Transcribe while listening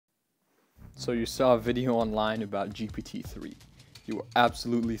So you saw a video online about GPT-3. You were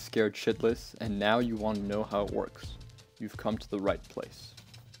absolutely scared shitless, and now you want to know how it works. You've come to the right place.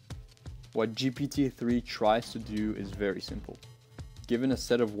 What GPT-3 tries to do is very simple. Given a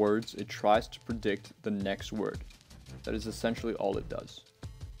set of words, it tries to predict the next word. That is essentially all it does.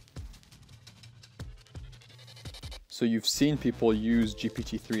 So you've seen people use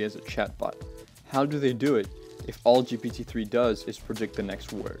GPT-3 as a chatbot. How do they do it if all GPT-3 does is predict the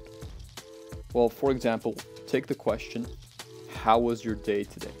next word? Well, for example, take the question, how was your day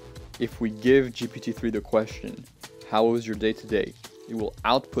today? If we give GPT-3 the question, how was your day today? It will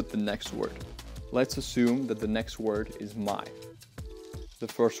output the next word. Let's assume that the next word is my. The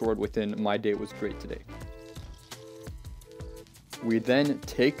first word within my day was great today. We then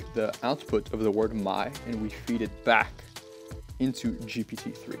take the output of the word my and we feed it back into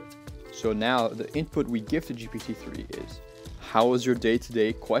GPT-3. So now the input we give to GPT-3 is, how was your day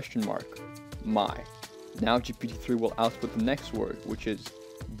today? ? My. Now GPT-3 will output the next word, which is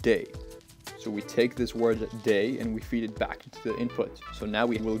day. So we take this word day and we feed it back into the input. So now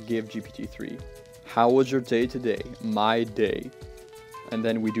we will give GPT-3, how was your day today? My day. And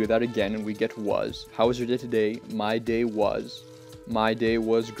then we do that again and we get was. How was your day today? My day was. My day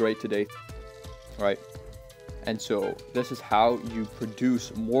was great today. Right? And so this is how you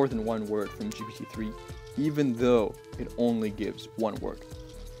produce more than one word from GPT-3, even though it only gives one word.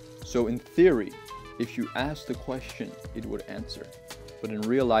 So in theory, if you ask the question, it would answer. But in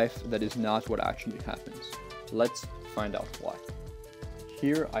real life, that is not what actually happens. Let's find out why.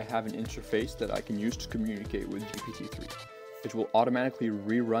 Here I have an interface that I can use to communicate with GPT-3. It will automatically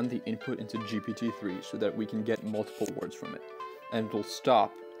rerun the input into GPT-3 so that we can get multiple words from it. And it will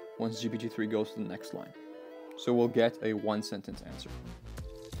stop once GPT-3 goes to the next line. So we'll get a one-sentence answer.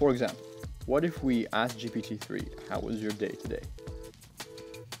 For example, what if we ask GPT-3, how was your day today?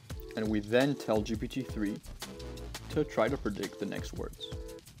 And we then tell GPT-3 to try to predict the next words.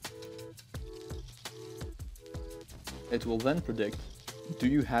 It will then predict, do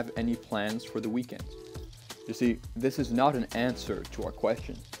you have any plans for the weekend? You see, this is not an answer to our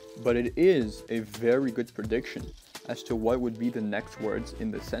question, but it is a very good prediction as to what would be the next words in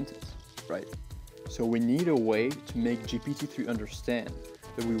the sentence, right? So we need a way to make GPT-3 understand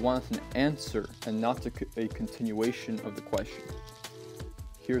that we want an answer and not a continuation of the question.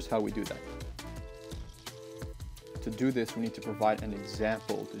 Here's how we do that. To do this, we need to provide an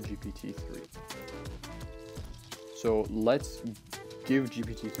example to GPT-3. So let's give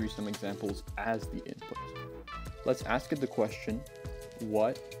GPT-3 some examples as the input. Let's ask it the question,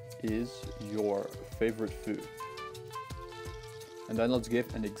 what is your favorite food? And then let's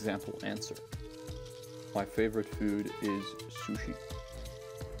give an example answer. My favorite food is sushi.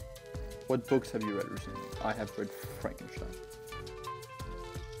 What books have you read recently? I have read Frankenstein.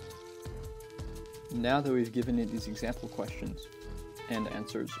 Now that we've given it these example questions and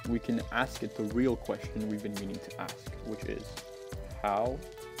answers, we can ask it the real question we've been meaning to ask, which is, how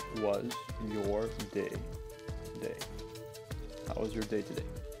was your day today? How was your day today?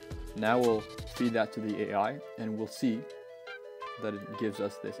 Now we'll feed that to the AI and we'll see that it gives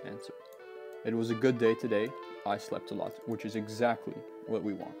us this answer. It was a good day today. I slept a lot, which is exactly what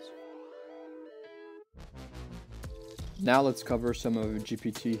we want. Now let's cover some of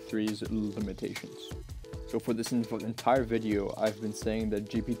GPT-3's limitations. So for this entire video, I've been saying that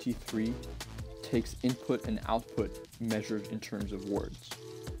GPT-3 takes input and output measured in terms of words.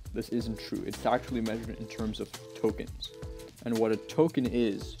 This isn't true. It's actually measured in terms of tokens. And what a token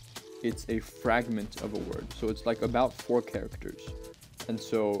is, it's a fragment of a word. So it's like about 4 characters. And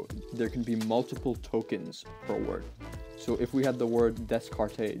so there can be multiple tokens per word. So if we had the word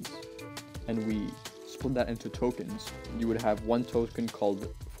Descartes and we split that into tokens, you would have one token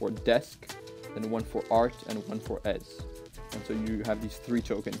called for desk, then one for art, and one for es. And so you have these 3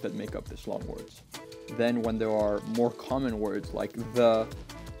 tokens that make up this long words. Then when there are more common words like the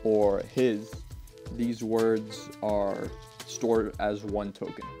or his, these words are stored as 1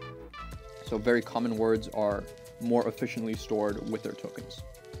 token. So very common words are more efficiently stored with their tokens.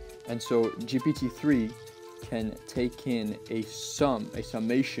 And so GPT-3 can take in a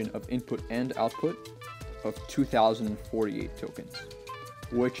summation of input and output of 2048 tokens,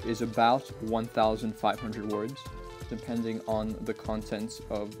 which is about 1,500 words, depending on the contents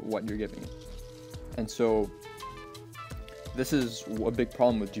of what you're giving it. And so this is a big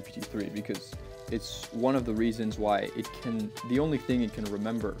problem with GPT-3 because it's one of the reasons why the only thing it can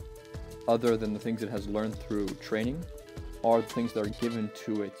remember other than the things it has learned through training are the things that are given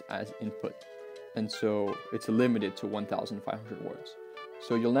to it as input. And so it's limited to 1,500 words.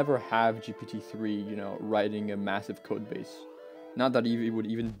 So you'll never have GPT-3, writing a massive code base Not that it would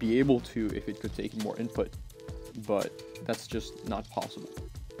even be able to if it could take more input, but that's just not possible.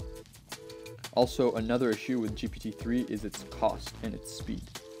 Also, another issue with GPT-3 is its cost and its speed.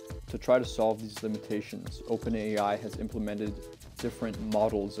 To try to solve these limitations, OpenAI has implemented different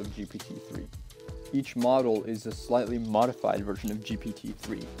models of GPT-3. Each model is a slightly modified version of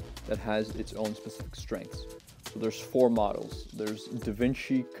GPT-3 that has its own specific strengths. So there's 4 models. There's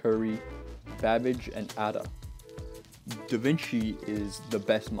DaVinci, Curry, Babbage, and Ada. DaVinci is the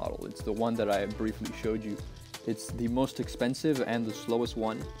best model. It's the one that I briefly showed you. It's the most expensive and the slowest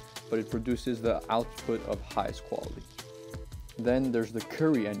one, but it produces the output of highest quality. Then there's the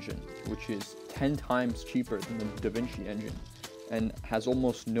Curry engine, which is 10 times cheaper than the DaVinci engine and has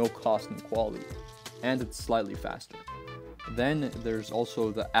almost no cost in quality, and it's slightly faster. Then there's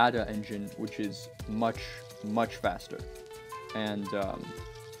also the Ada engine, which is much faster, and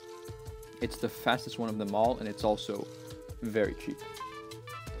it's the fastest one of them all, and it's also very cheap.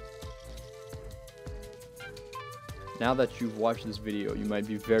 Now that you've watched this video, you might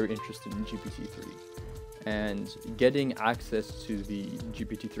be very interested in GPT-3, and getting access to the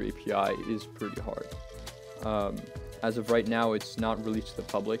GPT-3 API is pretty hard. As of right now, it's not released to the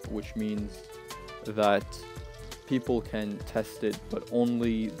public, which means that people can test it, but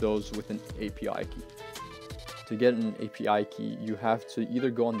only those with an API key. To get an API key, you have to either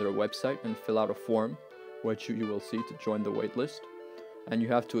go on their website and fill out a form, which you will see to join the waitlist, and you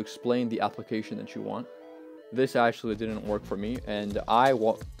have to explain the application that you want. This actually didn't work for me, and I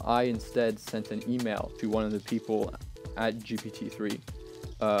instead sent an email to one of the people at GPT-3,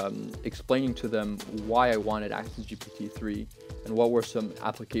 explaining to them why I wanted access to GPT-3 and what were some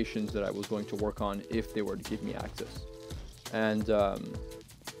applications that I was going to work on if they were to give me access. And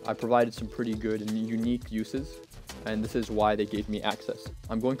I provided some pretty good and unique uses, and this is why they gave me access.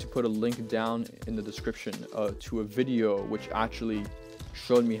 I'm going to put a link down in the description to a video which actually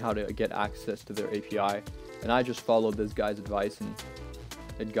showed me how to get access to their API, and I just followed this guy's advice and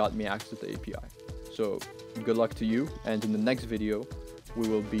it got me access to the API. So good luck to you, and in the next video we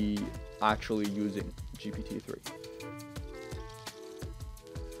will be actually using GPT-3.